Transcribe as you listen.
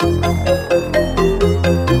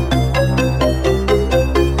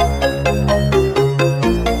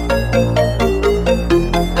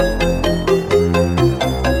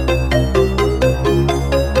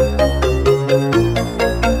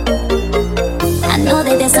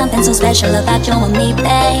something so special about you and me,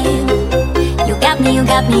 babe. You got me, you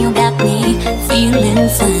got me, you got me feeling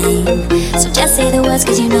fine. So just say the words,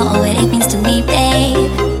 cause you know what it means to me, babe.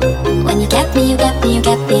 When you got me, you got me, you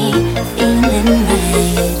got me feeling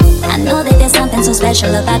right. I know that there's something so special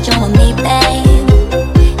about you and me,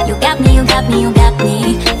 babe. You got me, you got me, you got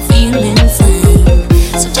me feeling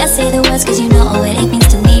fine. So just say the words, cause you know what it means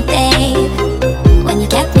to me, babe. When you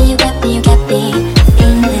got me, you got me, you got me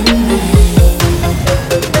feeling right.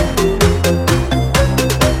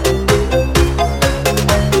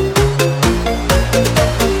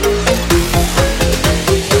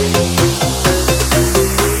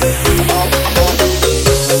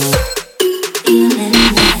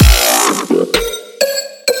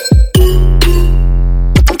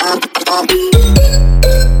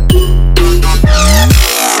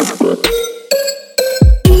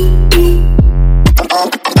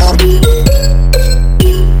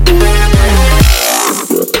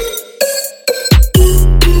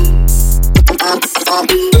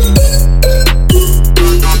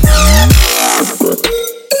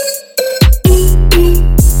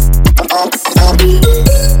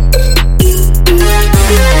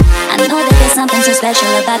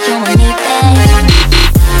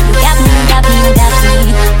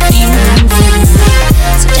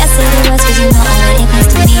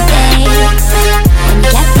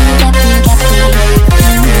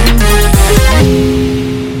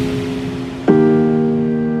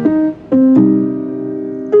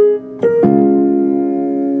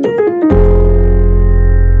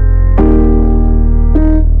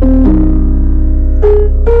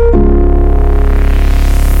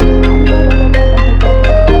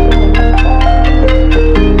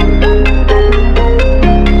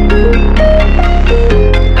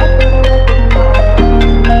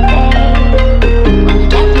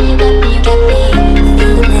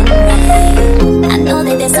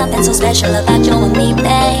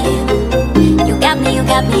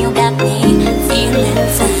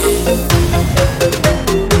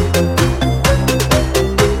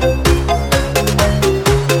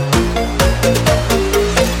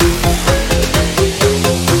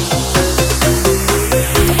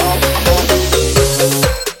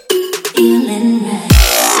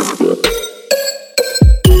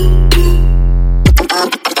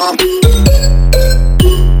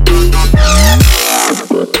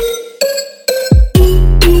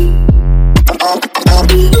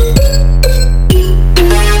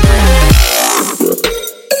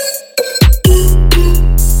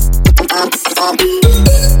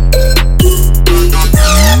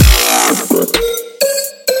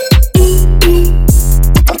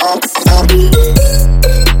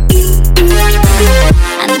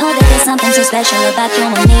 Special about you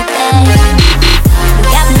and